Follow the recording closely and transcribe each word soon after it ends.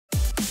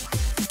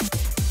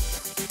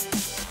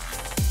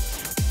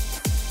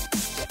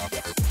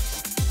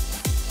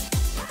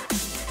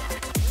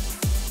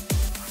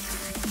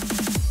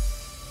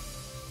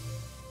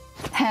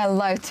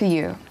Hello to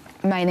you.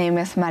 My name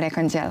is Maria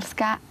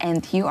Kądzielska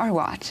and you are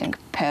watching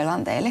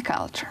Poland Daily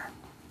Culture.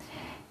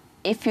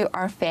 If you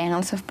are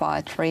fans of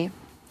poetry,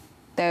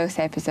 those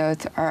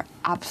episodes are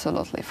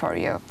absolutely for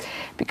you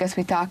because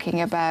we're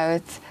talking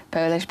about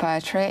Polish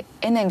poetry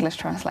in English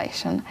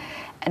translation.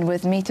 And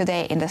with me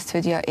today in the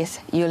studio is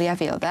Julia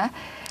Wilde,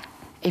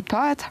 a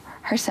poet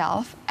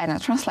herself and a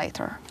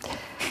translator.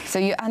 So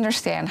you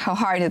understand how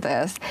hard it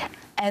is.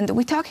 And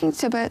we're talking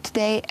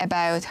today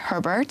about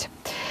Herbert.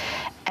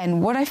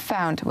 And what I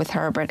found with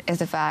Herbert is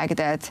the fact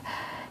that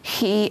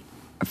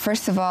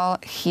first of all,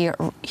 he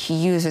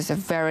uses a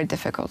very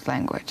difficult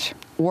language.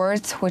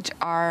 Words which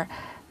are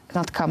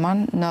not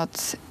common,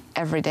 not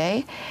every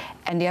day.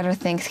 And the other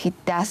things, he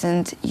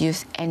doesn't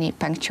use any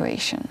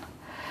punctuation.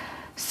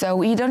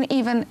 So you don't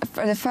even,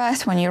 for the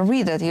first one you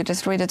read it, you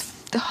just read it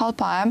the whole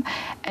poem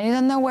and you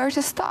don't know where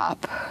to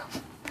stop.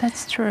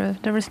 That's true.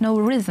 There is no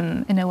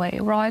rhythm in a way,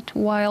 right?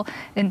 While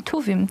in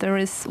Tuwim there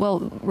is,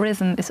 well,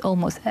 rhythm is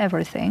almost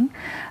everything.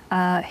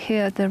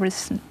 Here there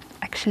is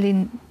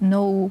actually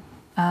no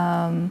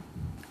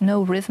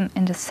rhythm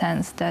in the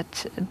sense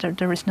that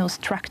there is no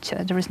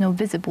structure, there is no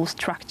visible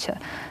structure.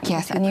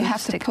 Yes, and you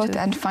have to put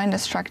and find a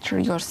structure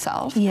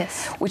yourself.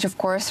 Yes. Which of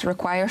course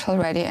requires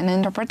already an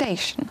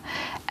interpretation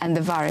and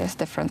the various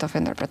different of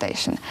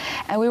interpretation.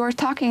 And we were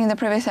talking in the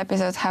previous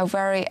episodes how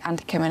very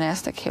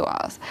anti-communistic he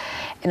was,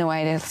 in a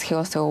way that he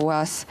also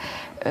was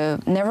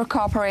never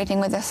cooperating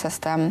with the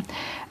system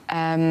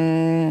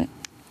and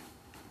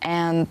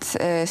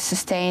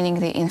sustaining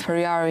the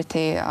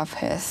inferiority of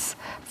his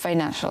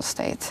financial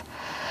state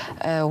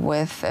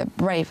with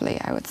bravely,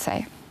 I would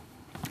say.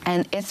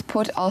 And it's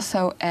put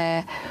also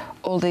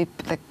all the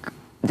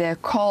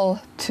call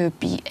to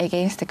be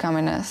against the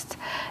communists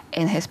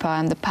in his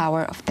poem, The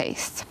Power of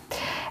Taste.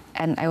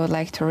 And I would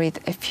like to read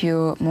a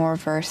few more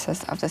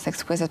verses of this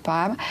exquisite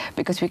poem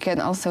because we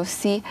can also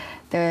see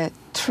the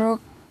true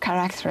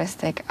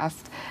characteristic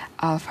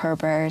of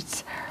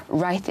Herbert's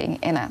writing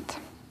in it.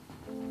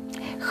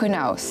 Who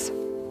knows,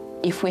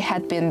 if we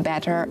had been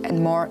better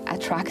and more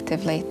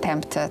attractively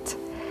tempted,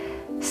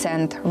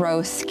 sent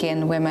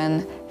rose-skinned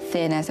women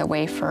thin as a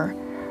wafer,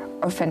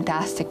 or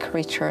fantastic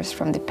creatures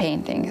from the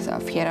paintings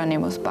of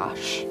Hieronymus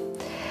Bosch.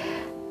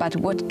 But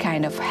what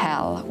kind of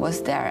hell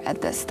was there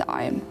at this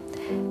time?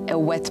 A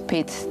wet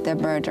pit, the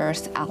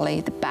murderer's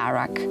alley, the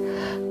barrack,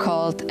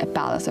 called a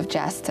palace of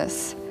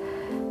justice,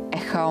 a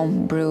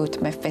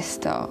home-brewed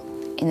Mephisto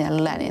in a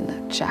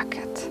Lenin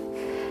jacket.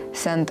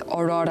 Sent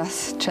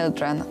Aurora's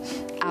children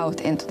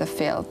out into the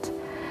field,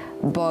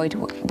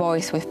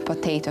 boys with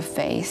potato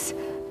face,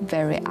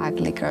 very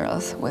ugly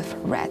girls with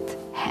red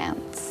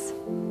hands.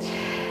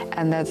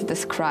 And that's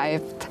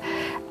described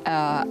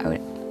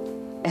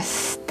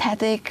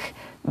aesthetic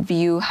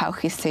view how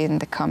he's seen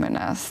the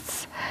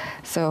communists.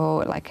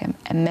 So like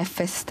a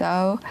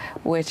Mephisto,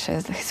 which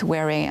is he's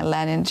wearing a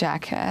Lenin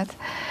jacket.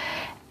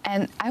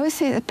 And I would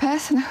say the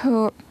person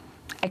who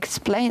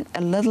explained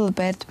a little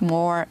bit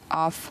more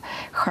of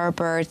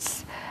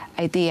Herbert's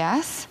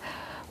ideas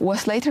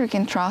was later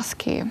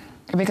Gintrowski,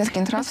 because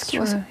Gintrowski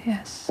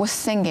was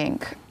singing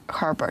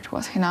Herbert,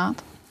 was he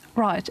not?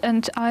 Right,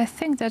 and I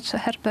think that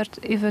Herbert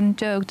even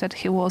joked that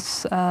he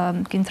was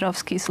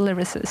Gintrowski's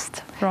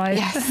lyricist, right?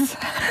 Yes.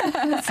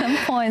 At some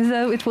point,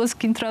 though, it was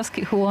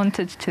Gintrowski who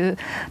wanted to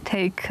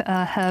take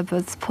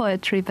Herbert's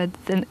poetry, but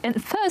then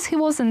at first he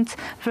wasn't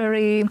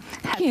very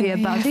happy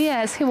about it.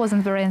 Yes, he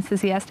wasn't very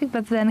enthusiastic,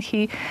 but then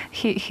he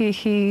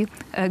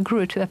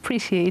grew to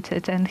appreciate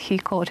it, and he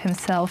called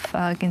himself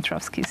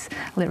Gintrowski's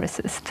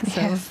lyricist.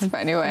 So yes,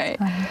 anyway.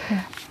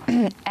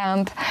 Yeah.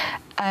 And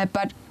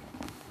but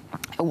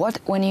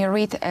when you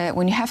read,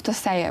 when you have to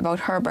say about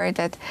Herbert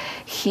that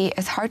he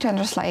is hard to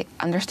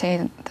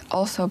understand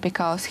also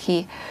because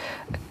he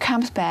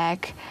comes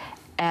back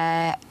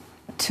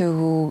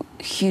to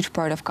huge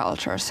part of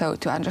culture. So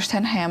to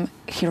understand him,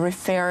 he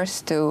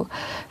refers to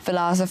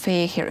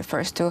philosophy, he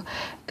refers to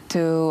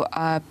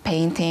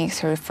paintings,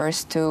 he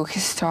refers to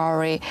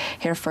history,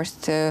 he refers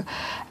to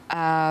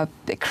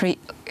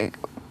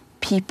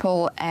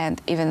people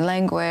and even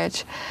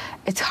language.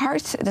 It's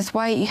hard, that's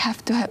why you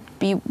have to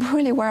be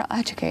really well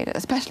educated,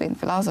 especially in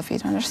philosophy,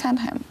 to understand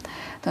him,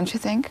 don't you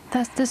think?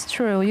 That's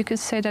true. You could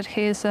say that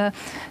he is a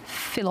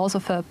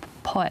philosopher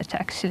poet,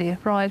 actually,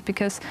 right?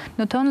 Because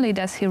not only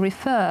does he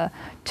refer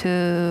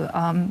to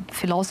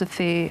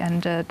philosophy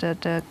and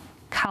the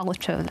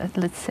culture,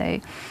 let's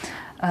say,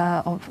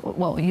 of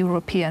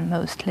European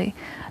mostly,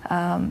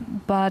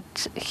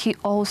 but he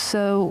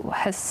also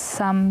has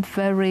some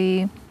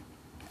very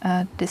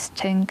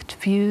distinct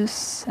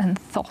views and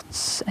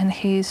thoughts, and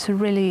he's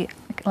really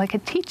like a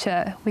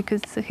teacher,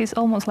 because he's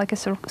almost like a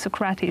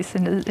Socrates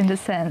in the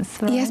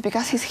sense. Right? Yes,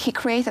 because he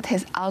created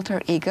his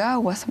alter ego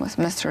was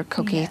Mr.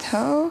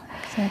 Cogito, yes,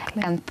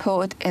 exactly. And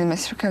put in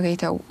Mr.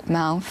 Cogito's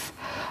mouth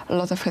a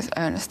lot of his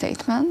own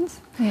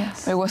statements.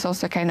 Yes, it was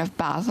also kind of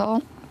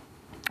Basel,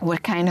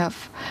 what kind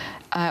of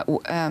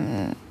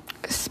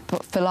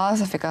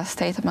philosophical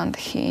statement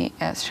he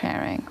is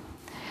sharing,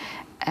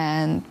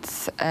 and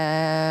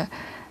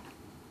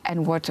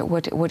and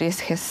what is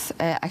his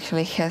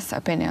actually his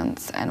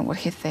opinions and what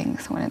he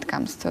thinks when it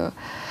comes to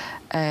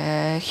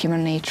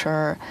human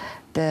nature,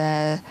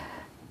 the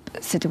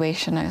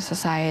situation in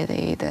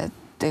society, the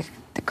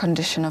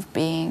condition of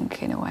being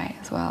in a way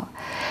as well.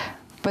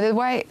 But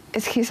why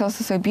is he's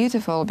also so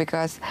beautiful?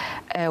 Because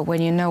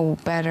when you know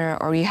better,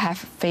 or you have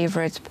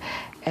favorite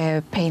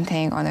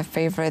painting on a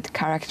favorite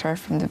character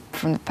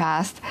from the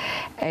past,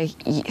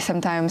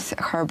 sometimes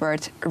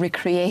Herbert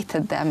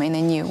recreated them in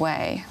a new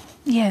way.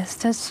 Yes,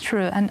 that's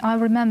true. And I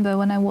remember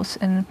when I was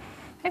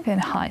maybe in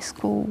high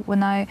school,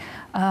 when I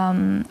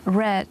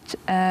read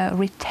a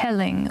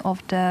retelling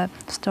of the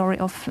story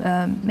of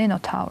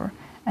Minotaur,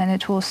 and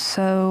it was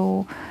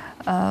so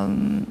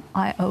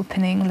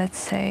eye-opening, let's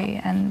say,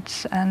 and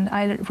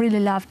I really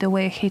love the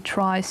way he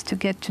tries to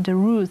get to the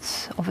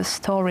roots of a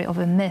story, of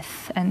a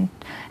myth, and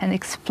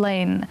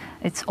explain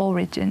its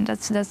origin.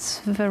 That's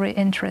very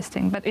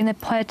interesting, but in a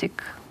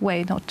poetic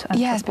way, not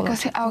yes,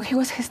 because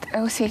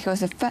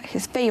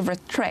his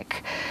favorite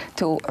trick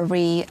to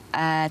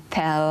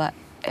retell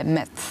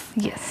myths.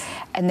 Yes,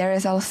 and there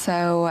is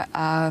also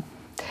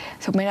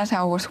so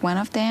Minotaur was one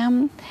of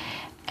them,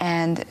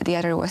 and the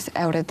other was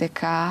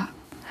Eurydice.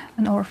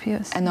 And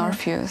Orpheus. And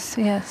Orpheus.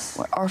 Yes.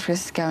 Where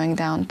Orpheus is going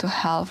down to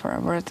hell for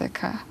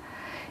Eurydice.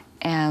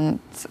 And,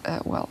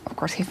 well, of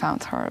course he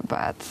found her,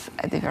 but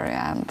at the very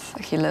end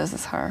he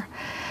loses her.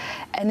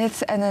 And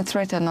it's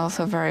written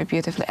also very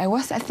beautifully.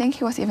 I think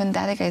he was even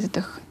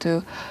dedicated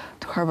to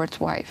Herbert's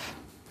wife.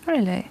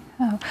 Really?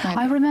 Oh. Maybe.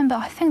 I remember,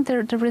 I think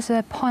there is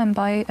a poem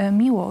by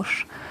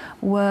Miłosz,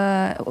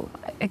 where,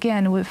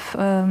 again, with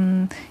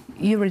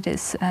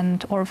Eurydice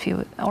and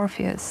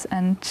Orpheus,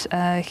 and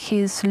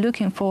he's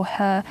looking for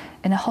her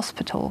in a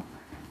hospital,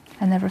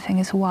 and everything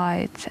is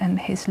white, and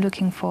he's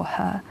looking for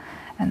her.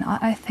 And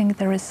I think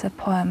there is a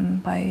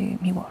poem by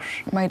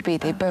Miłosz. Might be,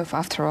 they both,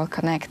 after all,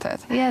 connected.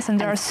 Yes, and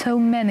there are so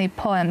many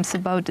poems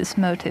about this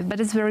motive,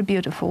 but it's very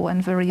beautiful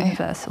and very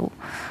universal.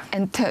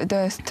 And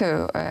those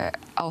two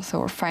also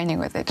were fighting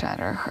with each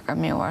other,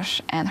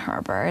 Miłosz and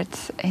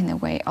Herbert, in a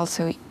way,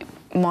 also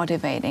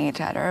motivating each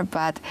other,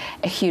 but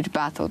a huge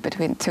battle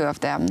between two of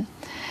them.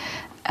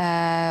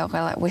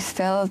 Well, we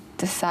still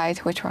decide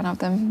which one of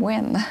them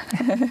win.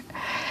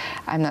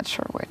 I'm not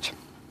sure which.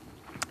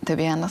 To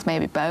be honest,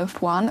 maybe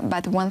both won,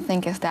 but one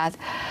thing is that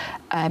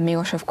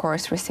Miłosz, of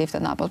course, received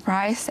the Nobel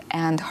Prize,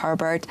 and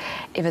Herbert,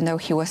 even though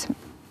he was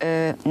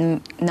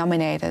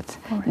nominated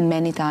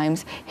many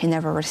times, he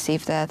never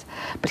received it,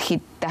 but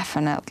he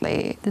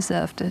definitely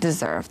deserved it.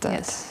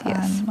 Yes,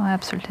 I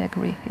absolutely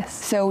agree. Yes.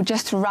 So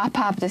just to wrap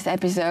up this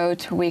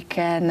episode, we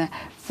can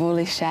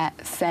fully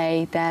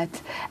say that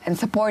and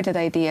support that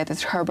idea that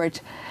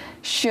Herbert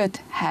should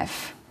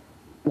have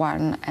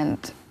won and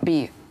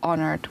be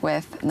honored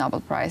with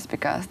Nobel Prize,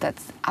 because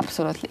that's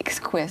absolutely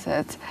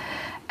exquisite,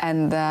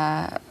 and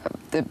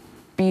the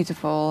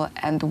beautiful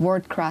and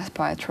world-class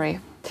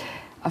poetry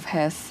of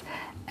his,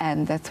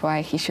 and that's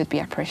why he should be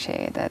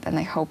appreciated, and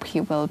I hope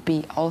he will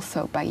be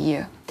also by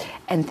you.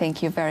 And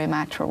thank you very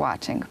much for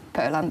watching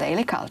Poland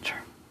Daily Culture.